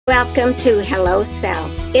Welcome to Hello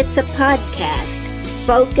Self. It's a podcast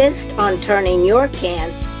focused on turning your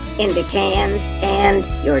can'ts into cans and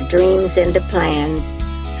your dreams into plans.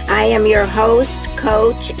 I am your host,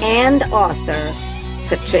 coach, and author,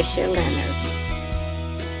 Patricia Leonard.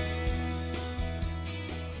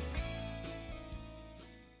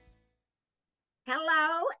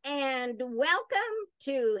 Hello and welcome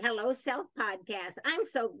to Hello Self Podcast. I'm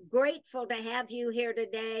so grateful to have you here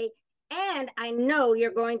today. And I know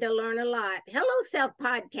you're going to learn a lot. Hello Self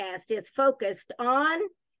Podcast is focused on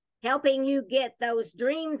helping you get those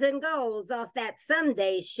dreams and goals off that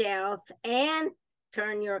someday shelf and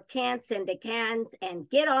turn your can'ts into cans and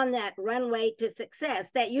get on that runway to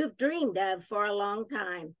success that you've dreamed of for a long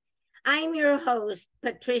time. I'm your host,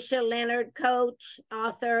 Patricia Leonard, coach,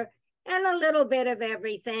 author, and a little bit of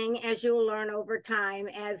everything, as you'll learn over time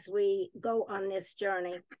as we go on this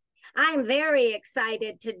journey. I'm very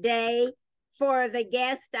excited today for the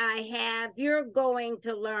guest I have. You're going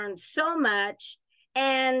to learn so much,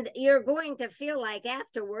 and you're going to feel like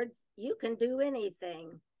afterwards you can do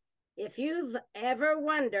anything. If you've ever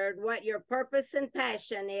wondered what your purpose and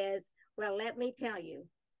passion is, well, let me tell you,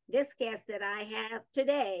 this guest that I have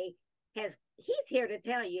today he's here to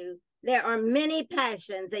tell you there are many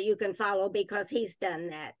passions that you can follow because he's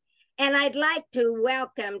done that. And I'd like to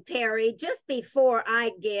welcome Terry just before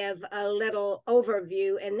I give a little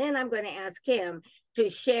overview, and then I'm going to ask him to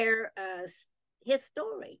share his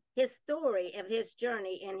story of his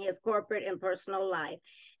journey in his corporate and personal life.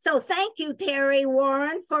 So thank you, Terry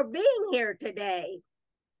Warren, for being here today.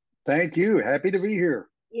 Thank you. Happy to be here.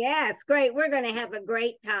 Yes, great. We're going to have a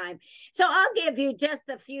great time. So I'll give you just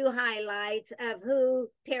a few highlights of who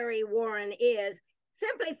Terry Warren is,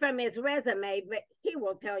 simply from his resume, but he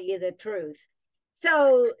will tell you the truth.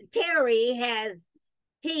 So Terry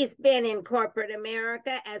he's been in corporate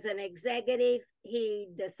America as an executive. He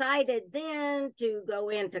decided then to go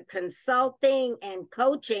into consulting and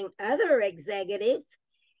coaching other executives.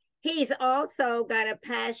 He's also got a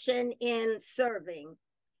passion in serving.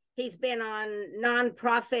 He's been on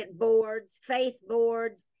nonprofit boards, faith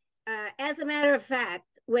boards. As a matter of fact,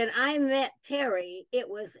 when I met Terry, it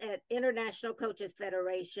was at International Coaches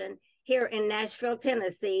Federation here in Nashville,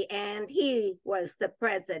 Tennessee, and he was the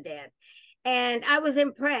president. And I was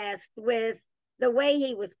impressed with the way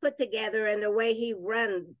he was put together and the way he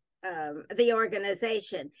ran the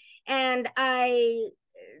organization. And I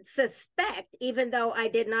suspect, even though I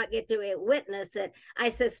did not get to witness it, I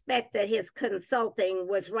suspect that his consulting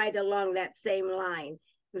was right along that same line.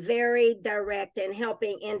 Very direct in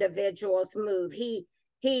helping individuals move. He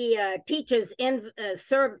teaches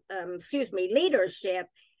leadership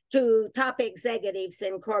to top executives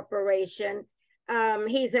in corporation.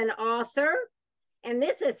 He's an author, and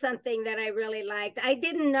this is something that I really liked. I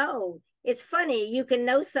didn't know. It's funny, you can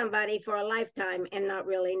know somebody for a lifetime and not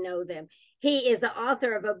really know them. He is the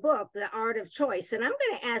author of a book, The Art of Choice, and I'm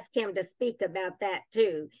going to ask him to speak about that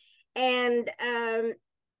too. And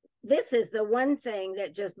this is the one thing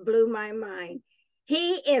that just blew my mind.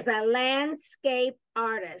 He is a landscape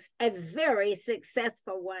artist, a very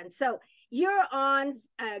successful one. So you're on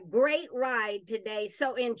a great ride today.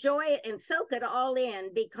 So enjoy it and soak it all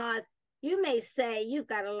in, because you may say you've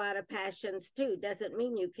got a lot of passions too. Doesn't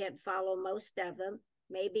mean you can't follow most of them.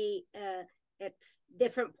 Maybe at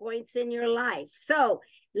different points in your life. So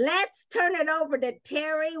let's turn it over to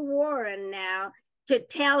Terry Warren now to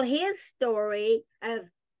tell his story of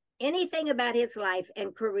anything about his life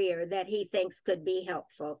and career that he thinks could be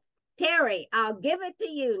helpful. Terry, I'll give it to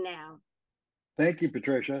you now. Thank you,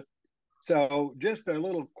 Patricia. So just a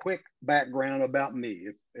little quick background about me,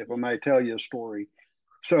 if I may tell you a story.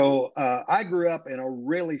 So I grew up in a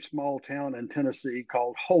really small town in Tennessee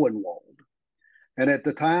called Hohenwald. And at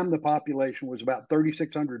the time, the population was about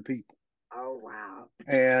 3,600 people. Oh, wow.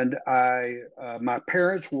 And my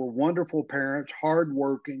parents were wonderful parents,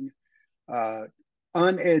 hardworking,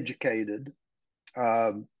 uneducated.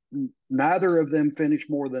 Neither of them finished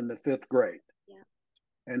more than the 5th grade. Yeah.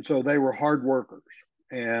 And so they were hard workers.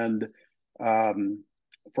 And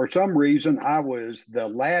for some reason, I was the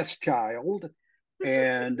last child,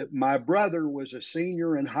 and my brother was a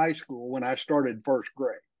senior in high school when I started 1st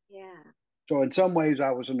grade. Yeah. So in some ways,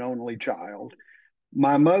 I was an only child.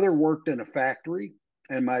 My mother worked in a factory,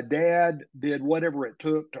 and my dad did whatever it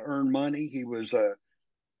took to earn money. He was a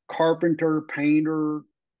carpenter, painter,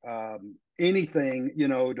 anything,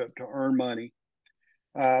 to earn money.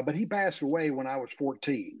 But he passed away when I was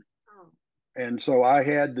 14. Oh. And so I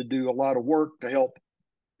had to do a lot of work to help,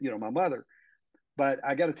 my mother. But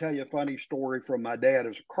I got to tell you a funny story from my dad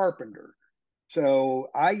as a carpenter. So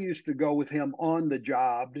I used to go with him on the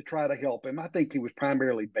job to try to help him. I think he was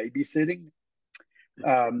primarily babysitting.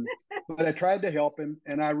 But I tried to help him.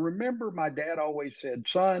 And I remember my dad always said,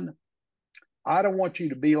 son, I don't want you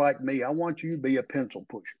to be like me. I want you to be a pencil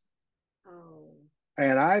pusher. Oh.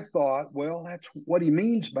 And I thought, well, that's what he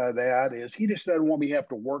means by that is he just doesn't want me to have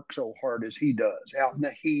to work so hard as he does out in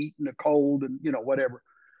the heat and the cold and, whatever.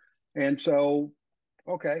 And so,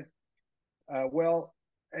 okay. Well,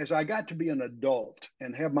 as I got to be an adult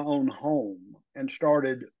and have my own home and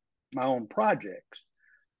started my own projects,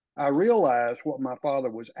 I realized what my father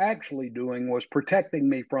was actually doing was protecting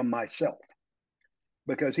me from myself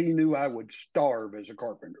because he knew I would starve as a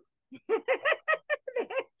carpenter. That's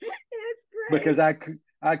great. Because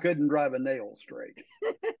I couldn't drive a nail straight.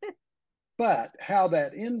 But how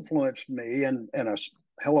that influenced me and a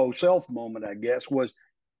hello self moment, I guess, was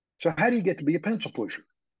so how do you get to be a pencil pusher?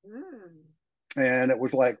 Mm. And it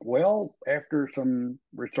was like, well, after some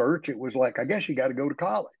research, it was like, I guess you got to go to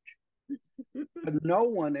college. But no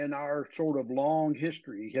one in our sort of long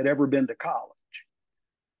history had ever been to college.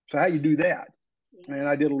 So how you do that? Yeah. And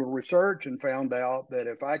I did a little research and found out that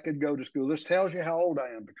if I could go to school, this tells you how old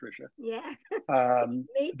I am, Patricia. Yeah.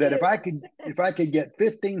 Me That too. if I could get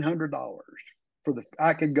 $1,500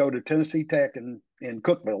 I could go to Tennessee Tech in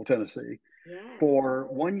Cookeville, Tennessee, Yes. for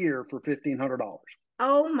 1 year for $1,500.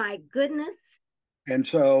 Oh my goodness. And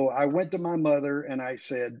so I went to my mother and I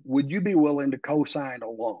said, would you be willing to co-sign a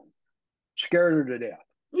loan? Scared her to death.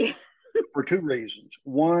 Yeah. For two reasons.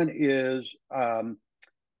 One is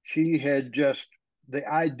she had just the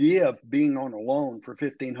idea of being on a loan for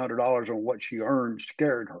 $1,500 on what she earned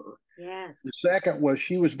scared her. Yes. The second was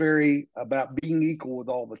she was very about being equal with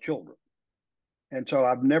all the children. And so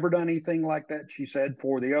I've never done anything like that, she said,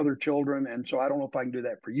 for the other children. And so I don't know if I can do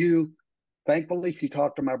that for you. Thankfully, she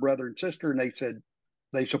talked to my brother and sister and they said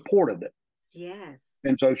they supported it. Yes.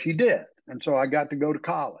 And so she did. And so I got to go to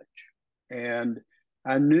college. And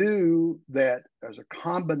I knew that as a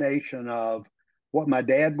combination of what my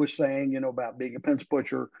dad was saying, about being a pencil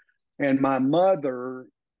pusher, and my mother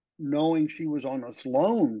knowing she was on this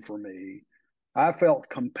loan for me, I felt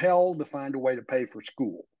compelled to find a way to pay for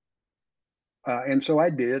school. And so I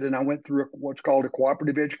did, and I went through what's called a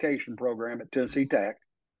cooperative education program at Tennessee Tech.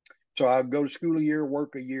 So I'd go to school a year,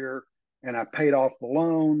 work a year, and I paid off the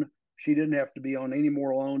loan. She didn't have to be on any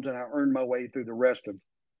more loans, and I earned my way through the rest of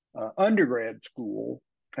undergrad school.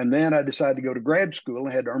 And then I decided to go to grad school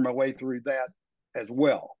and had to earn my way through that as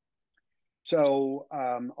well. So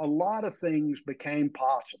a lot of things became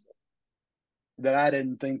possible that I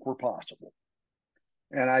didn't think were possible.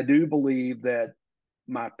 And I do believe that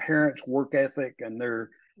my parents' work ethic and their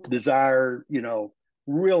desire,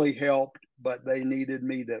 really helped, but they needed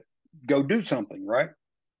me to go do something, right?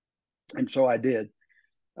 And so I did.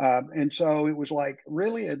 And so it was like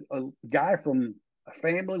really a guy from a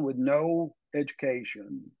family with no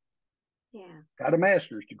education, got a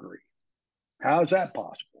master's degree. How is that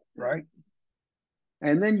possible, right?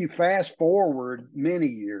 And then you fast forward many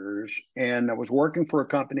years, and I was working for a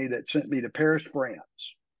company that sent me to Paris,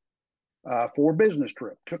 France, for a business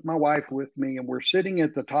trip. Took my wife with me, and we're sitting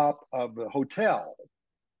at the top of the hotel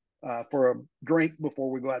for a drink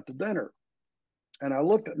before we go out to dinner. And I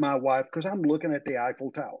looked at my wife because I'm looking at the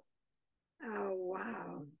Eiffel Tower. Oh,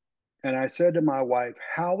 wow. And I said to my wife,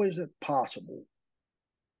 how is it possible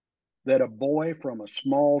that a boy from a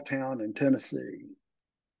small town in Tennessee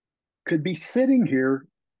could be sitting here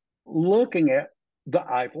looking at the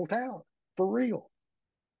Eiffel Tower for real?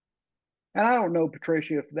 And I don't know,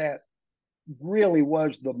 Patricia, if that really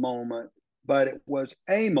was the moment, but it was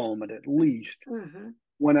a moment at least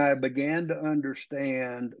when I began to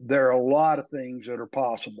understand there are a lot of things that are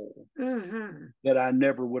possible that I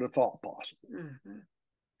never would have thought possible.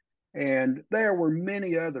 And there were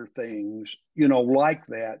many other things, like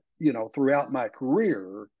that, throughout my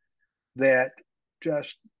career that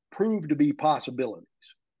just proved to be possibilities.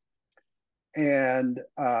 And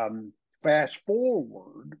fast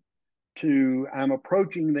forward to I'm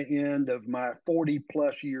approaching the end of my 40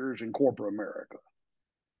 plus years in corporate America.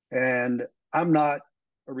 And I'm not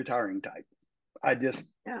a retiring type.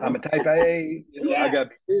 I'm a type A, I got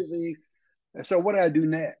busy. And so what did I do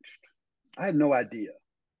next? I had no idea.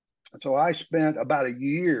 And so I spent about a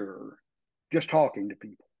year just talking to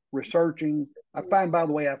people, researching. I find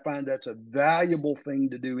that's a valuable thing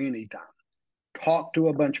to do anytime. Talk to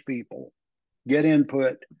a bunch of people, get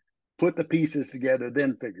input, put the pieces together,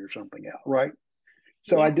 then figure something out, right?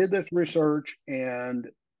 So I did this research, and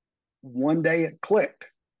one day it clicked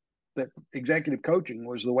that executive coaching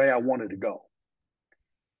was the way I wanted to go.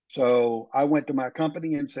 So I went to my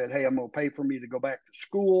company and said, hey, I'm going to pay for me to go back to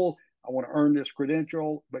school. I want to earn this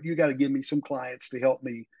credential, but you got to give me some clients to help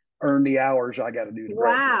me earn the hours I got to do to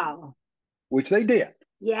graduate. Wow. Which they did.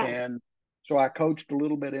 Yes. And so I coached a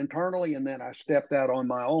little bit internally, and then I stepped out on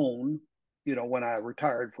my own, when I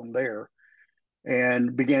retired from there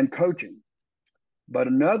and began coaching. But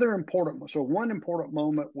one important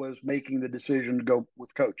moment was making the decision to go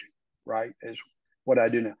with coaching, right? Is what I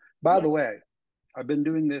do now. By the way, I've been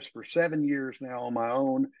doing this for 7 years now on my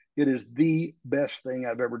own. It is the best thing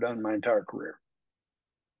I've ever done in my entire career.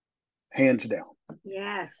 Hands down.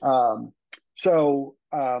 Yes. So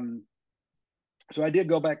I did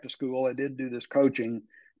go back to school. I did do this coaching,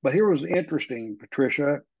 but here was interesting,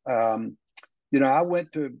 Patricia. I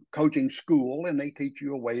went to coaching school, and they teach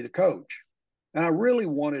you a way to coach. And I really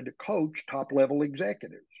wanted to coach top level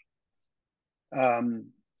executives.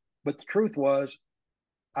 But the truth was,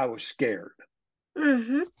 I was scared.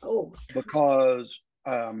 Mm-hmm. Oh. Because,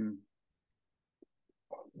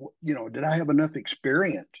 did I have enough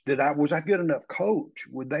experience? Was I good enough coach?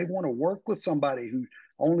 Would they want to work with somebody who's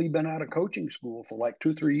only been out of coaching school for like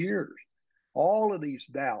 2-3 years? All of these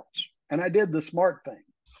doubts. And I did the smart thing.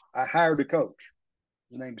 I hired a coach.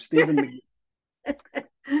 His name's Stephen McGee.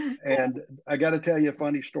 And I got to tell you a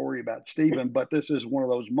funny story about Stephen, but this is one of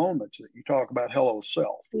those moments that you talk about hello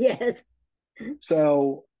self. Yes.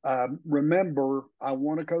 So remember, I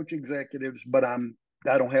want to coach executives, but I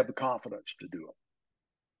don't have the confidence to do it.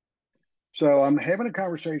 So I'm having a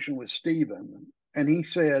conversation with Stephen, and he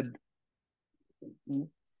said,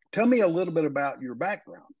 tell me a little bit about your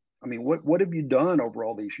background. I mean, what have you done over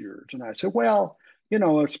all these years? And I said, well,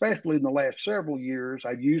 especially in the last several years,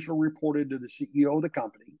 I've usually reported to the CEO of the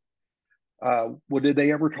company. Well, did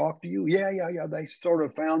they ever talk to you? Yeah. They sort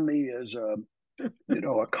of found me as a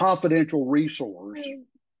confidential resource,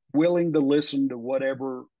 willing to listen to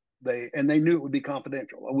whatever and they knew it would be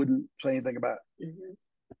confidential. I wouldn't say anything about it. Mm-hmm.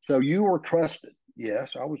 So you were trusted.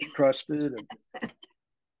 Yes, I was trusted. And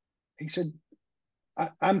he said,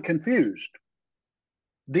 I'm confused.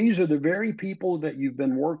 These are the very people that you've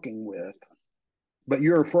been working with, but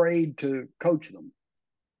you're afraid to coach them.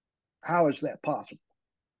 How is that possible?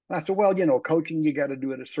 And I said, well, coaching, you got to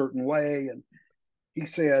do it a certain way. And he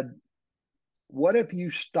said, what if you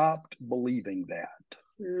stopped believing that?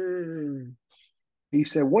 Mm. He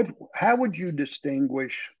said, how would you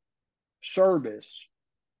distinguish service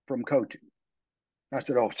from coaching? I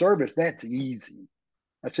said, oh, service, that's easy.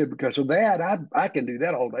 I said, because of that, I can do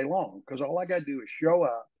that all day long, because all I got to do is show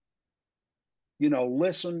up,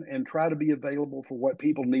 listen and try to be available for what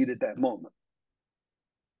people need at that moment.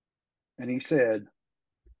 And he said,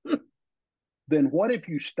 then what if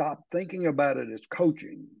you stopped thinking about it as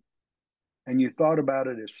coaching and you thought about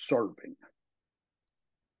it as serving?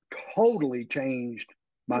 Totally changed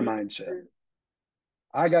my mindset.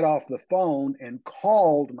 I got off the phone and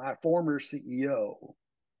called my former CEO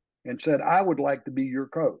and said, I would like to be your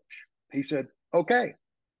coach. He said, okay.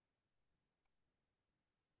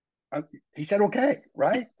 He said, okay,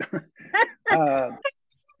 right?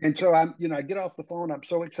 And so I get off the phone. I'm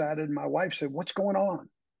so excited. My wife said, what's going on?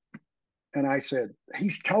 And I said,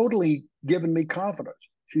 he's totally given me confidence.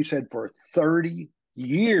 She said, for 30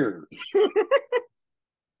 years,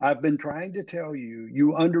 I've been trying to tell you,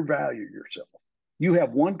 you undervalue yourself. You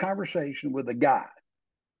have one conversation with a guy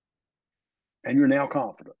and you're now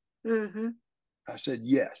confident. Mm-hmm. I said,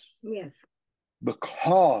 yes. Yes.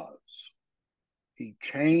 Because he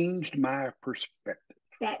changed my perspective.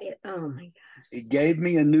 Oh my gosh. He gave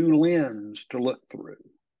me a new lens to look through.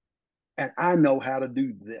 And I know how to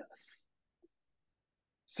do this.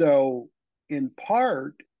 So in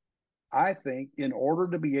part, I think in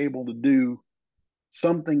order to be able to do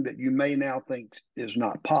something that you may now think is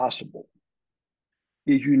not possible,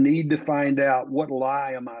 is you need to find out what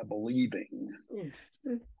lie am I believing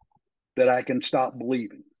that I can stop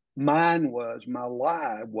believing. My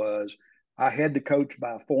lie was I had to coach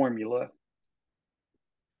by formula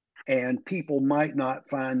and people might not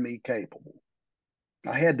find me capable.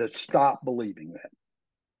 I had to stop believing that.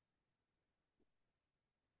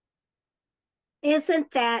 Isn't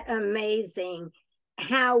that amazing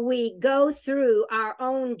how we go through our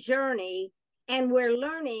own journey and we're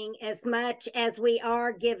learning as much as we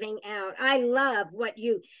are giving out? I love what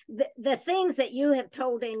the things that you have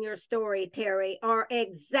told in your story, Terry, are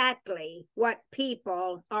exactly what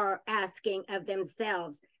people are asking of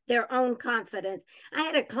themselves, their own confidence. I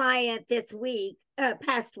had a client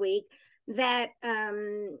past week, that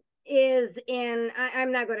is in,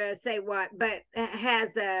 I'm not going to say what, but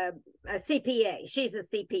has a CPA. She's a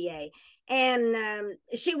CPA. And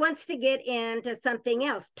she wants to get into something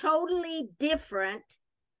else, totally different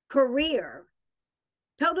career,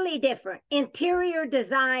 Totally different. Interior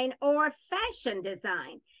design or fashion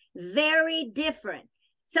design, very different.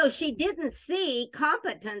 So she didn't see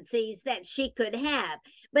competencies that she could have.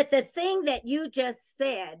 But the thing that you just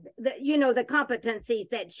said, the competencies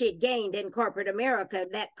that she gained in corporate America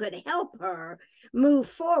that could help her move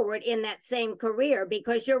forward in that same career,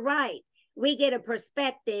 because you're right. We get a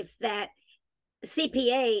perspective that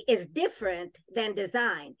CPA is different than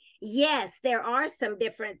design. Yes, there are some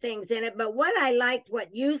different things in it, but what I liked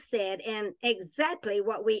what you said, and exactly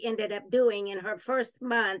what we ended up doing in her first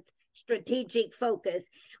month strategic focus,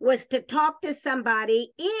 was to talk to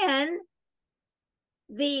somebody in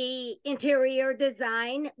the interior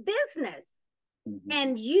design business. Mm-hmm.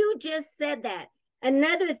 And you just said that.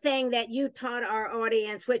 Another thing that you taught our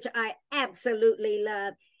audience, which I absolutely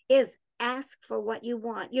love, is ask for what you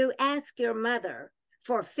want. You ask your mother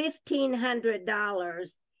for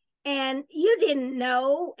 $1,500 and you didn't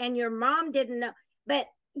know, and your mom didn't know, but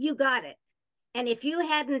you got it. And if you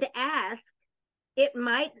hadn't asked, you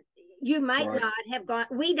might right. not have gone.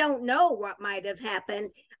 We don't know what might have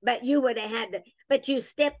happened, but you would have had to, but you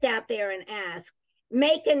stepped out there and asked.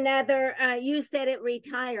 Make another, you said it,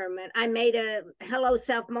 retirement. I made a hello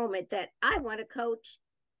self moment that I want to coach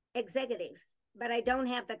executives, but I don't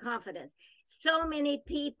have the confidence. So many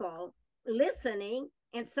people listening,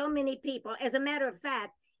 and so many people, as a matter of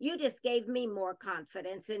fact, you just gave me more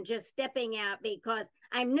confidence in just stepping out, because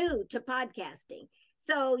I'm new to podcasting.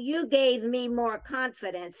 So you gave me more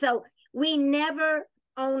confidence. So we never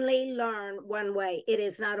only learn one way. It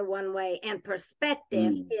is not a one way. And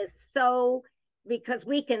perspective is so, because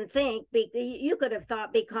we can think, you could have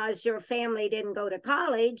thought because your family didn't go to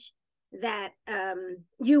college that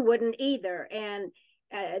you wouldn't either. And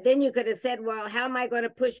then you could have said, well, how am I going to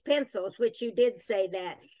push pencils? Which you did say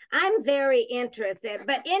that. I'm very interested.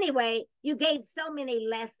 But anyway, you gave so many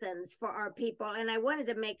lessons for our people. And I wanted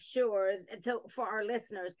to make sure, for our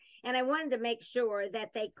listeners, and I wanted to make sure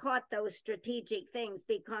that they caught those strategic things,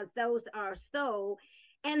 because those are so.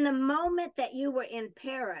 And the moment that you were in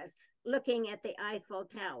Paris looking at the Eiffel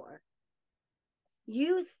Tower,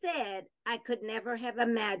 you said, I could never have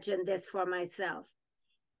imagined this for myself.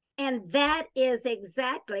 And that is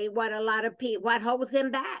exactly what a lot of people, what holds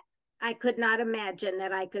them back. I could not imagine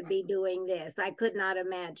that I could be doing this. I could not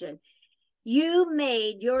imagine. You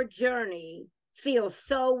made your journey feel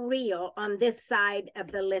so real on this side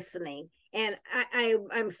of the listening. And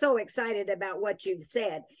I'm so excited about what you've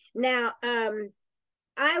said. Now,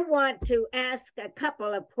 I want to ask a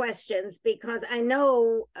couple of questions, because I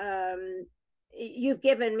know you've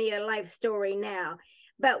given me a life story now,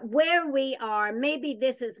 but where we are, maybe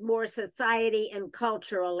this is more society and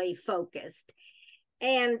culturally focused.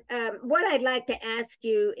 And what I'd like to ask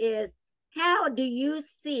you is, how do you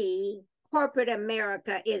see corporate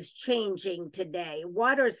America is changing today?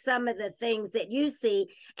 What are some of the things that you see,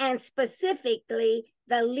 and specifically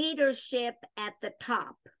the leadership at the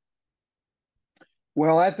top?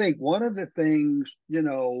 Well, I think one of the things,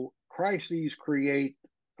 crises create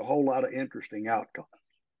a whole lot of interesting outcomes.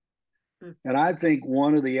 And I think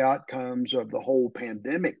one of the outcomes of the whole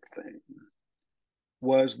pandemic thing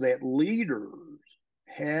was that leaders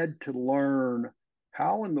had to learn,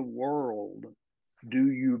 how in the world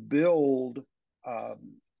do you build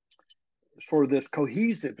sort of this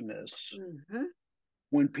cohesiveness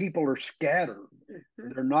when people are scattered?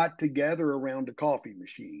 They're not together around a coffee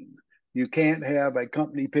machine. You can't have a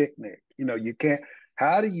company picnic. You can't.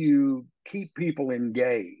 How do you keep people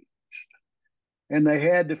engaged? And they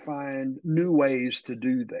had to find new ways to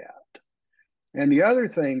do that. And the other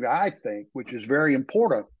thing that I think, which is very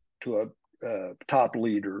important to a top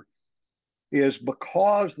leader, is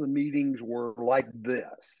because the meetings were like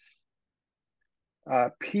this,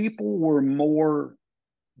 people were more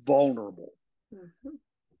vulnerable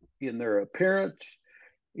in their appearance,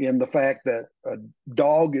 in the fact that a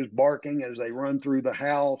dog is barking as they run through the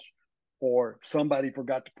house, or somebody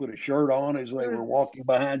forgot to put a shirt on as they were walking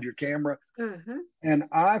behind your camera. And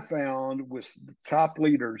I found with the top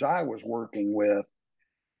leaders I was working with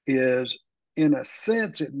is, in a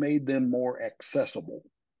sense, it made them more accessible.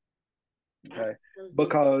 Okay.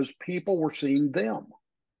 Because people were seeing them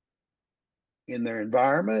in their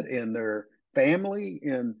environment, in their family.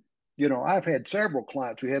 And, I've had several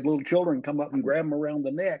clients who had little children come up and grab them around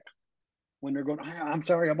the neck when they're going, I'm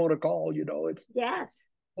sorry, I'm on a call. It's, yes,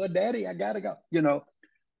 well, Daddy, I got to go.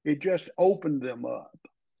 It just opened them up.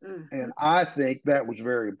 And I think that was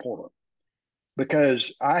very important,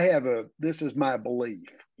 because this is my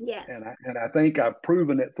belief. Yes. And I think I've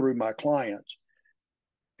proven it through my clients.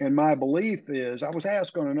 And my belief is, I was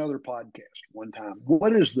asked on another podcast one time,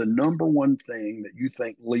 what is the number one thing that you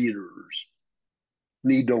think leaders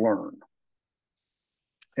need to learn?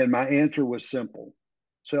 And my answer was simple: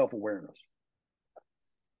 self-awareness.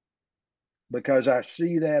 Because I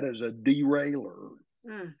see that as a derailer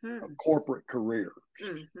of corporate careers.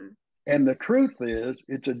 And the truth is,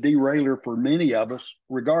 it's a derailer for many of us,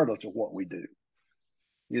 regardless of what we do,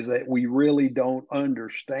 is that we really don't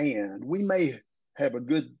understand. We may have a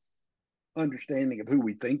good understanding of who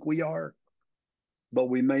we think we are, but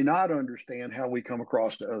we may not understand how we come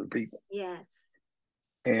across to other people. Yes.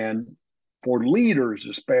 And for leaders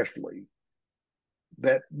especially,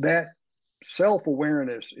 that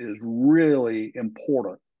self-awareness is really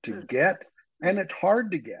important to get, and it's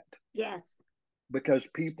hard to get. Yes. Because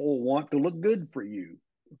people want to look good for you,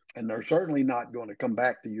 and they're certainly not going to come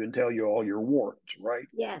back to you and tell you all your warts, right?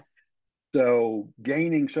 Yes. So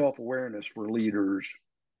gaining self-awareness for leaders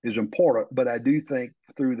is important, but I do think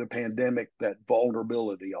through the pandemic that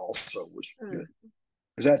vulnerability also was good.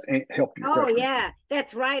 Does that help your question? Yeah,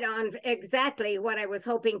 that's right on exactly what I was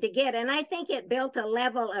hoping to get. And I think it built a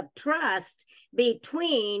level of trust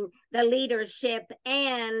between the leadership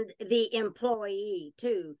and the employee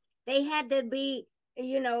too. They had to be,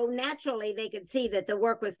 naturally they could see that the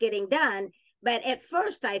work was getting done. But at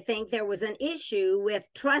first, I think there was an issue with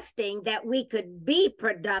trusting that we could be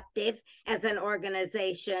productive as an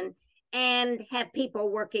organization and have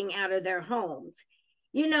people working out of their homes.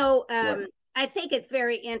 Right. I think it's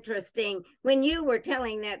very interesting. When you were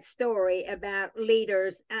telling that story about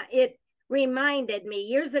leaders, it reminded me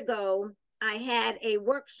years ago, I had a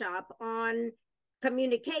workshop on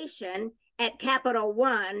communication at Capital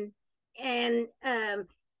One. And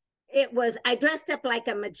I dressed up like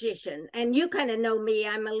a magician. And you kind of know me,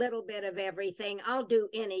 I'm a little bit of everything. I'll do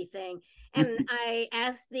anything. And I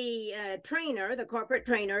asked the trainer, the corporate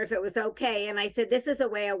trainer, if it was okay. And I said, this is the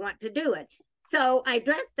way I want to do it. So I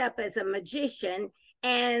dressed up as a magician,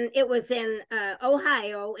 and it was in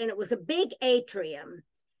Ohio, and it was a big atrium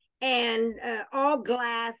and all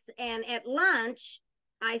glass. And at lunch,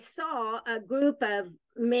 I saw a group of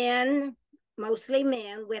men, mostly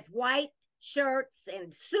men, with white shirts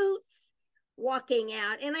and suits walking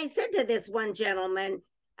out. And I said to this one gentleman,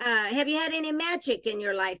 have you had any magic in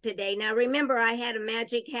your life today? Now, remember, I had a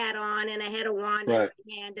magic hat on, and I had a wand in my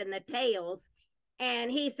hand and the tails.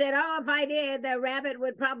 And he said, oh, if I did, the rabbit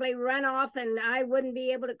would probably run off and I wouldn't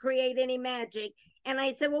be able to create any magic. And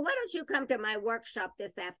I said, well, why don't you come to my workshop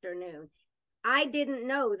this afternoon? I didn't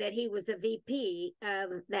know that he was a VP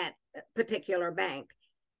of that particular bank.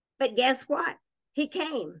 But guess what? He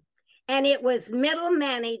came. And it was middle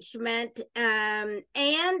management,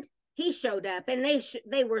 and he showed up, and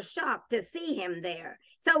they were shocked to see him there.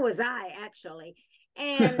 So was I, actually.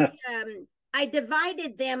 And I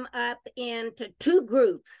divided them up into two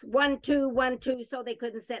groups, 1, 2, 1, 2, so they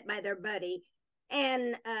couldn't sit by their buddy.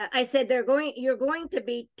 And I said, you're going to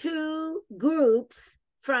be two groups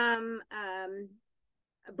from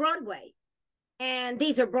Broadway. And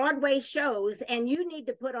these are Broadway shows, and you need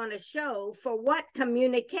to put on a show for what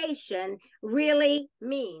communication really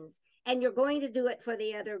means. And you're going to do it for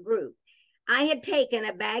the other group. I had taken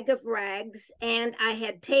a bag of rags, and I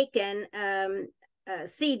had taken a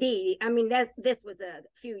CD. I mean, this was a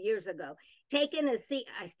few years ago.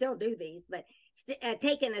 I still do these, but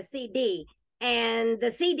taken a CD. And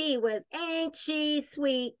the CD was Ain't She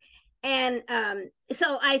Sweet? And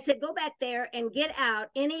so I said, go back there and get out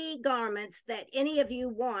any garments that any of you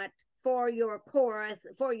want for your chorus,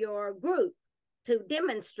 for your group, to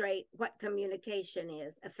demonstrate what communication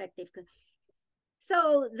is, effective.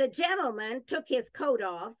 So the gentleman took his coat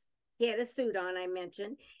off. He had a suit on, I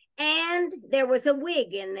mentioned. And there was a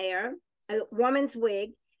wig in there, a woman's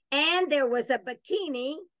wig. And there was a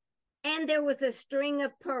bikini. And there was a string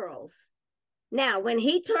of pearls. Now, when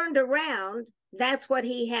he turned around, that's what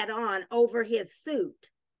he had on over his suit,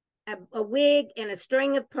 a wig and a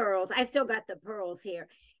string of pearls. I still got the pearls here.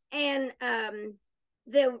 And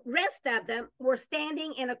the rest of them were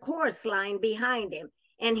standing in a chorus line behind him.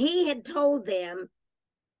 And he had told them,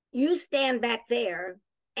 you stand back there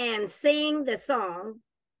and sing the song,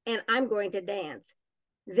 and I'm going to dance.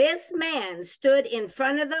 This man stood in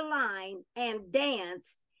front of the line and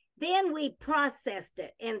danced. Then we processed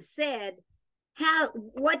it and said,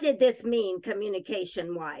 what did this mean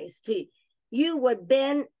communication wise to you? Would have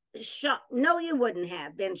been shocked. No, you wouldn't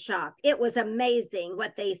have been shocked. It was amazing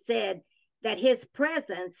what they said that his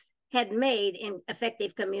presence had made in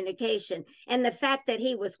effective communication, and the fact that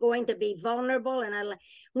he was going to be vulnerable. And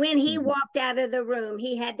when he walked out of the room,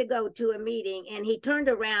 he had to go to a meeting, and he turned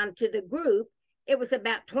around to the group. It was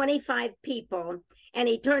about 25 people, And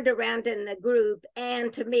he turned around in the group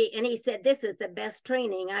and to me, and he said, "This is the best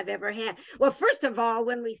training I've ever had." Well, first of all,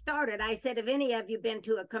 when we started, I said, "Have any of you been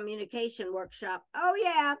to a communication workshop?" "Oh,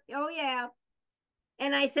 yeah. Oh, yeah."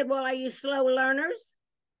 And I said, "Well, are you slow learners?"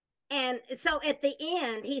 And so at the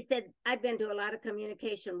end, he said, "I've been to a lot of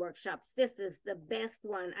communication workshops. This is the best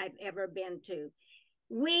one I've ever been to."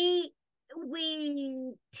 We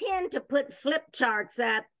tend to put flip charts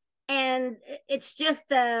up, and it's just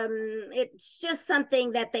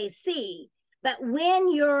something that they see. But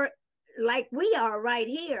when you're like we are right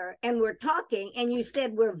here and we're talking and you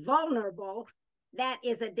said we're vulnerable, that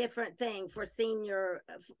is a different thing for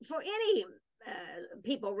for any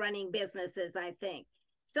people running businesses, I think.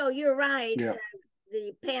 So you're right. Yeah.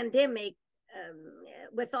 The pandemic,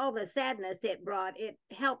 with all the sadness it brought, it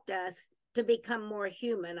helped us to become more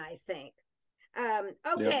human, I think.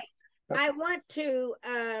 Okay, Yep. I want to,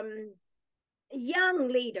 young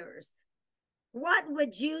leaders, what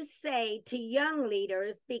would you say to young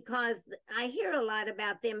leaders? Because I hear a lot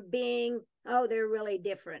about them being, oh, they're really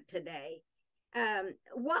different today.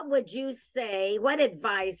 What would you say? What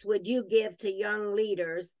advice would you give to young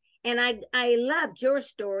leaders? And I loved your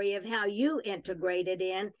story of how you integrated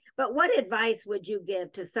in, but what advice would you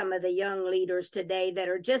give to some of the young leaders today that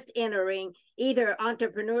are just entering either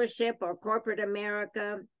entrepreneurship or corporate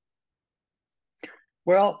America?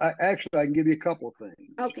 Well, I can give you a couple of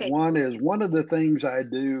things. Okay. One of the things I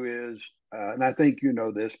do is, and I think you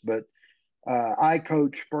know this, but I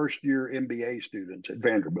coach first year MBA students at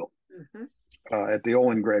Vanderbilt, at the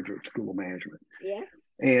Owen Graduate School of Management. Yes.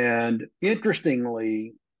 And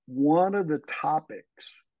interestingly, one of the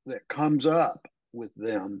topics that comes up with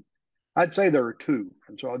them, I'd say there are two.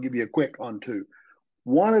 And so I'll give you a quick on two.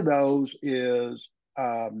 One of those is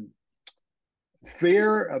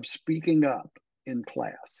fear of speaking up in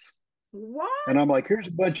class. What? And I'm like, here's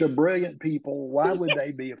a bunch of brilliant people. Why would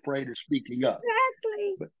they be afraid of speaking up?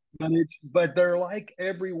 Exactly. But they're like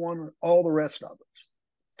everyone, all the rest of us,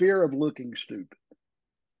 fear of looking stupid.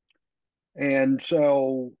 And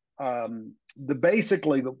so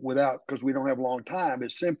without, because we don't have a long time,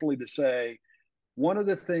 is simply to say, one of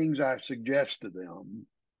the things I suggest to them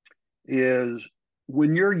is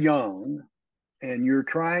when you're young and you're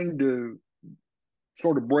trying to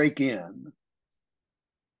sort of break in,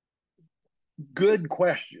 good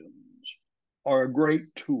questions are a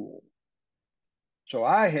great tool. So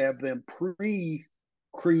I have them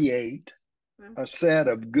pre-create a set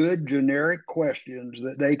of good generic questions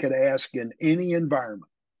that they could ask in any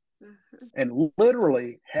environment, and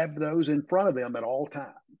literally have those in front of them at all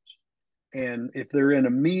times. And if they're in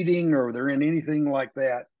a meeting or they're in anything like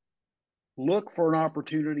that, look for an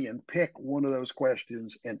opportunity and pick one of those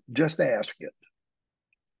questions and just ask it.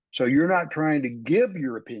 So you're not trying to give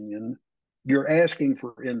your opinion, you're asking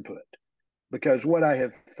for input. Because what I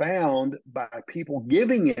have found by people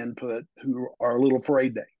giving input who are a little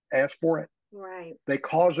afraid to ask for it, right, they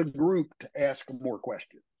cause a group to ask more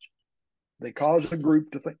questions. They cause a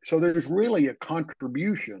group to think. So there's really a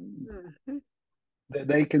contribution that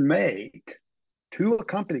they can make to a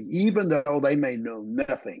company, even though they may know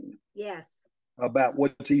nothing about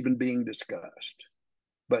what's even being discussed.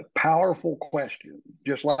 But powerful questions,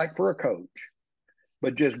 just like for a coach,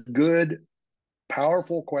 but just good,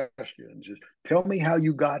 powerful questions. Is tell me how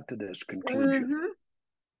you got to this conclusion.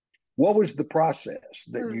 What was the process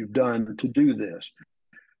that you've done to do this?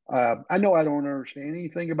 I know I don't understand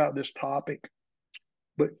anything about this topic,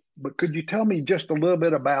 but could you tell me just a little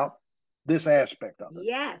bit about this aspect of it?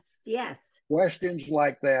 Yes. Questions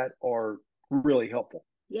like that are really helpful.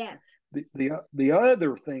 Yes. The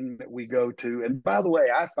other thing that we go to, and by the way,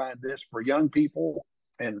 I find this for young people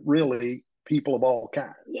and really people of all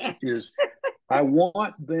kinds, is I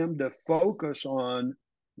want them to focus on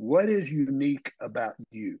what is unique about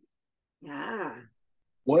you.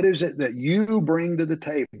 What is it that you bring to the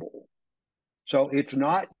table? So it's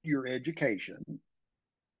not your education,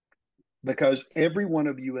 because every one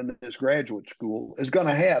of you in this graduate school is going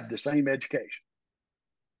to have the same education.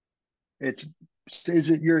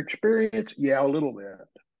 Is it your experience? Yeah, a little bit.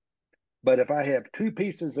 But if I have two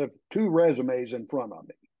resumes in front of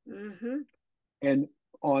me, and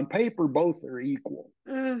on paper both are equal,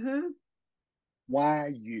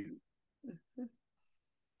 why you?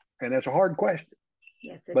 And that's a hard question.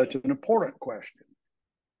 Yes, but it's an important question,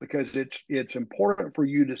 because it's important for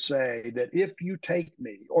you to say that if you take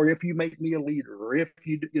me, or if you make me a leader, or if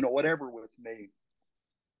you whatever with me,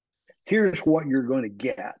 here's what you're going to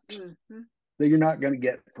get that you're not going to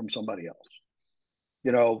get from somebody else.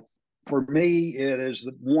 For me, it is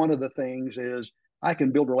one of the things is I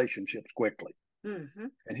can build relationships quickly.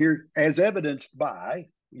 And here, as evidenced by,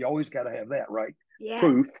 you always got to have that, right? Yes.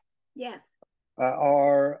 proof, Yes.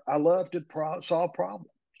 or I love to solve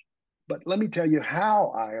problems. But let me tell you how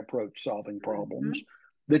I approach solving problems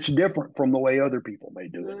that's different from the way other people may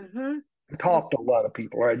do it. I talk to a lot of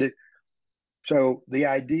people, right? So the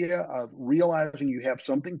idea of realizing you have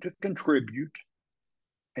something to contribute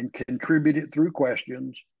and contribute it through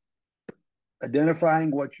questions,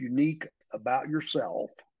 identifying what's unique about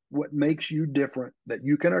yourself, what makes you different that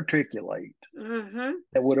you can articulate,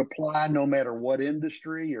 that would apply no matter what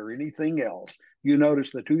industry or anything else. You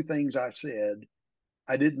notice the two things I said,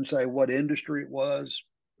 I didn't say what industry it was.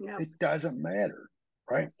 No. It doesn't matter,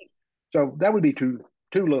 right? So that would be two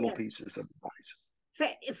little pieces of advice.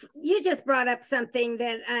 If you just brought up something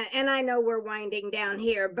that, and I know we're winding down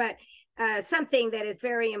here, but something that is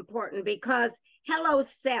very important, because Hello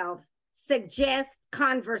Self suggests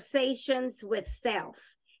conversations with self.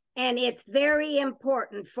 And it's very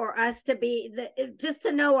important for us to be, just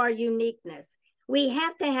to know our uniqueness. We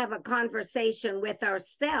have to have a conversation with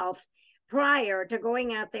ourself prior to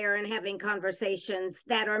going out there and having conversations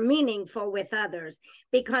that are meaningful with others.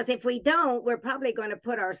 Because if we don't, we're probably going to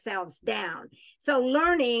put ourselves down. So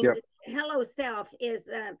learning Hello Self is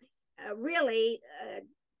really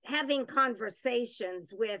having conversations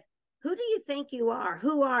with, who do you think you are?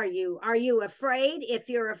 Who are you? Are you afraid? If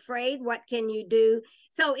you're afraid, what can you do?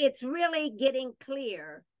 So it's really getting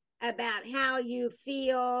clear about how you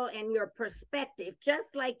feel and your perspective,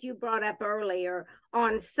 just like you brought up earlier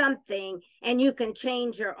on something, and you can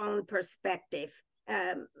change your own perspective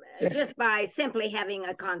just by simply having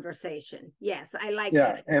a conversation. Yes, I like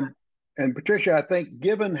that. And Patricia, I think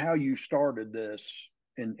given how you started this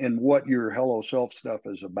and what your Hello Self stuff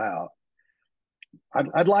is about,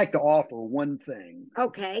 I'd like to offer one thing.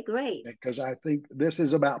 Okay, great. Because I think this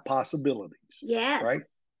is about possibilities. Yes. Right?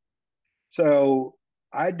 So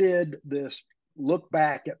I did this look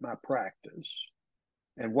back at my practice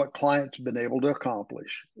and what clients have been able to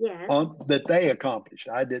accomplish. Yes. That they accomplished.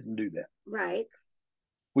 I didn't do that. Right.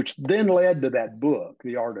 Which then led to that book,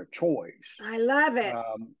 The Art of Choice. I love it.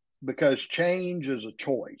 Because change is a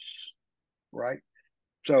choice, right?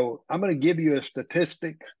 So I'm going to give you a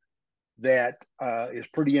statistic that is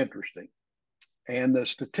pretty interesting. And the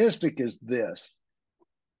statistic is this.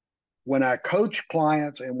 When I coach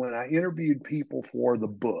clients and when I interviewed people for the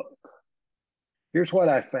book, here's what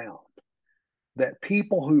I found. That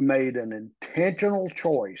people who made an intentional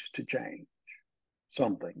choice to change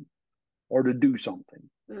something or to do something.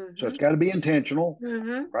 So it's got to be intentional,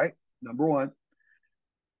 right? Number one.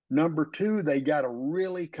 Number two, they got to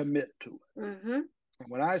really commit to it. And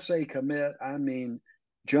when I say commit, I mean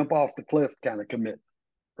jump off the cliff kind of commitment,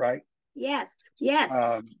 right? Yes, yes.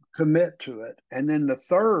 Commit to it. And then the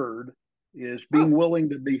third is being willing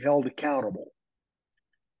to be held accountable.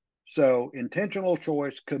 So intentional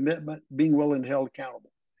choice, commitment, being willing to be held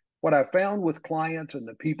accountable. What I found with clients and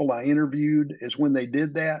the people I interviewed is when they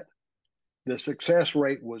did that, the success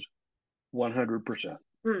rate was 100%.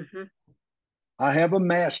 I have a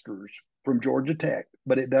master's from Georgia Tech,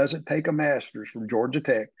 but it doesn't take a master's from Georgia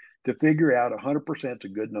Tech to figure out 100% is a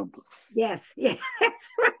good number. Yes, yeah,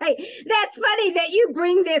 that's right. That's funny that you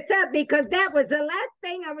bring this up, because that was the last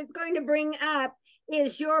thing I was going to bring up,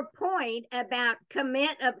 is your point about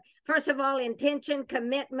first of all, intention,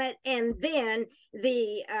 commitment, and then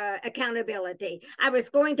the accountability. I was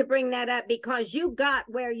going to bring that up because you got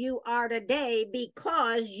where you are today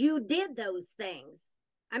because you did those things.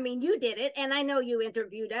 I mean, you did it, and I know you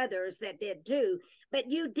interviewed others that did too, but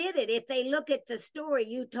you did it. If they look at the story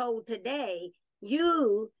you told today,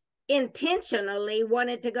 you intentionally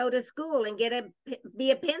wanted to go to school and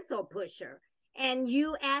be a pencil pusher, and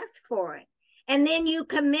you asked for it. And then you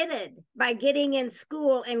committed by getting in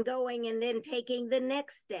school and going and then taking the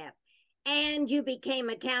next step. And you became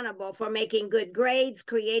accountable for making good grades,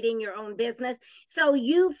 creating your own business. So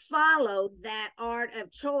you followed that art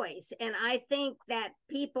of choice. And I think that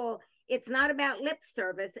it's not about lip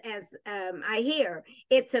service, as I hear.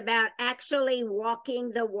 It's about actually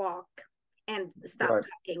walking the walk and stop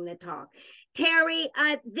talking the talk. Terry,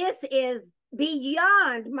 this is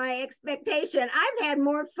beyond my expectation. I've had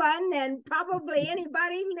more fun than probably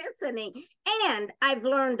anybody listening. And I've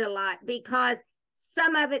learned a lot, because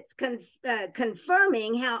some of it's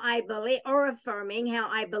confirming how I believe, or affirming how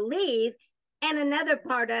I believe. And another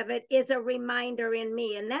part of it is a reminder in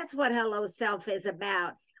me. And that's what Hello Self is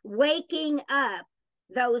about. Waking up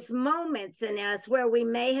those moments in us where we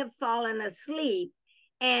may have fallen asleep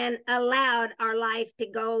and allowed our life to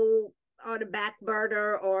go on a back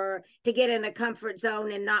burner or to get in a comfort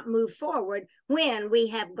zone and not move forward when we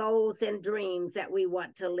have goals and dreams that we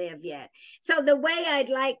want to live yet. So the way I'd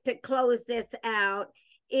like to close this out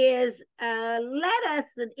is let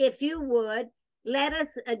us, if you would, let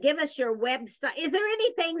us give us your website. Is there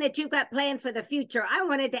anything that you've got planned for the future? I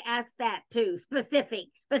wanted to ask that too, specific,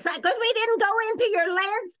 besides, because we didn't go into your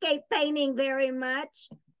landscape painting very much.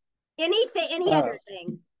 Anything, any other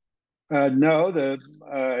things? No,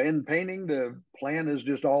 in painting, the plan is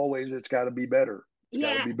just always, it's got to be better. It's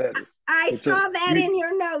got to be better. I saw that in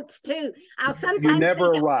your notes too. I'll sometimes you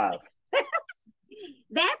never arrive.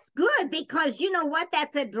 That's good, because you know what?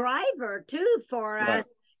 That's a driver too for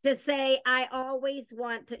us to say, I always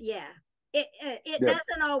want to, it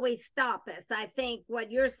doesn't always stop us. I think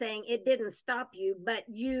what you're saying, it didn't stop you, but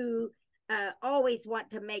you always want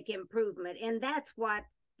to make improvement. And that's what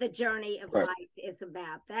the journey of life is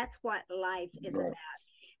about. That's what life is about.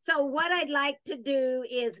 So what I'd like to do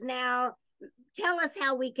is now tell us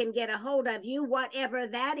how we can get a hold of you, whatever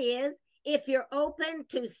that is. If you're open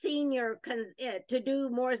to to do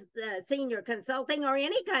more senior consulting or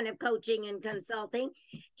any kind of coaching and consulting,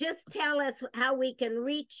 just tell us how we can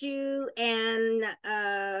reach you and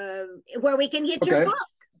where we can get your book.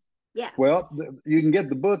 Yeah. Well, you can get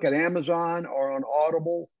the book at Amazon or on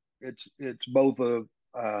Audible. It's both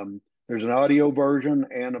there's an audio version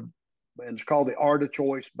and it's called The Art of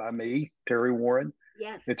Choice by me, Terry Warren.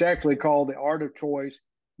 Yes. It's actually called The Art of Choice: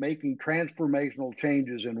 Making Transformational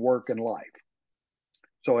Changes in Work and Life.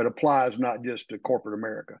 So it applies not just to corporate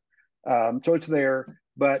America. So it's there.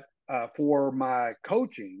 But for my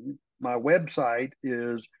coaching, my website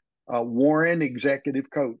is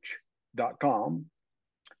warrenexecutivecoach.com.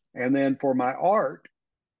 And then for my art,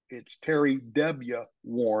 it's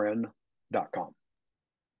terrywwarren.com.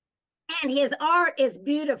 And his art is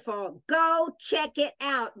beautiful. Go check it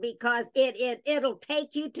out, because it'll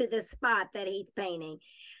take you to the spot that he's painting.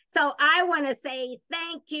 So I want to say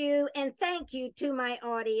thank you, and thank you to my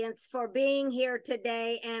audience for being here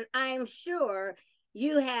today. And I'm sure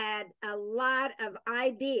you had a lot of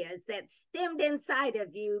ideas that stemmed inside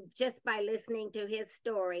of you just by listening to his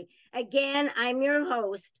story. Again, I'm your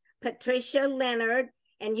host, Patricia Leonard,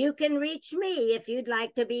 and you can reach me if you'd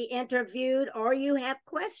like to be interviewed or you have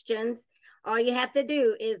questions. All you have to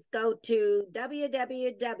do is go to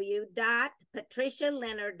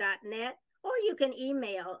www.patricialeonard.net, or you can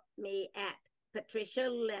email me at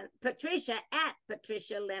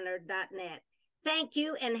patricia@patricialeonard.net. Thank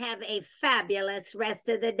you, and have a fabulous rest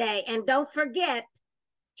of the day. And don't forget,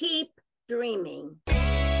 keep dreaming.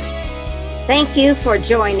 Thank you for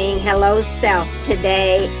joining Hello Self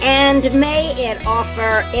today, and may it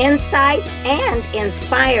offer insights and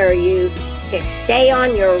inspire you to stay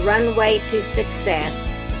on your runway to success.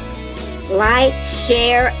 Like,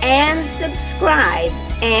 share, and subscribe.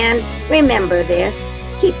 And remember this,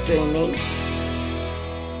 keep dreaming.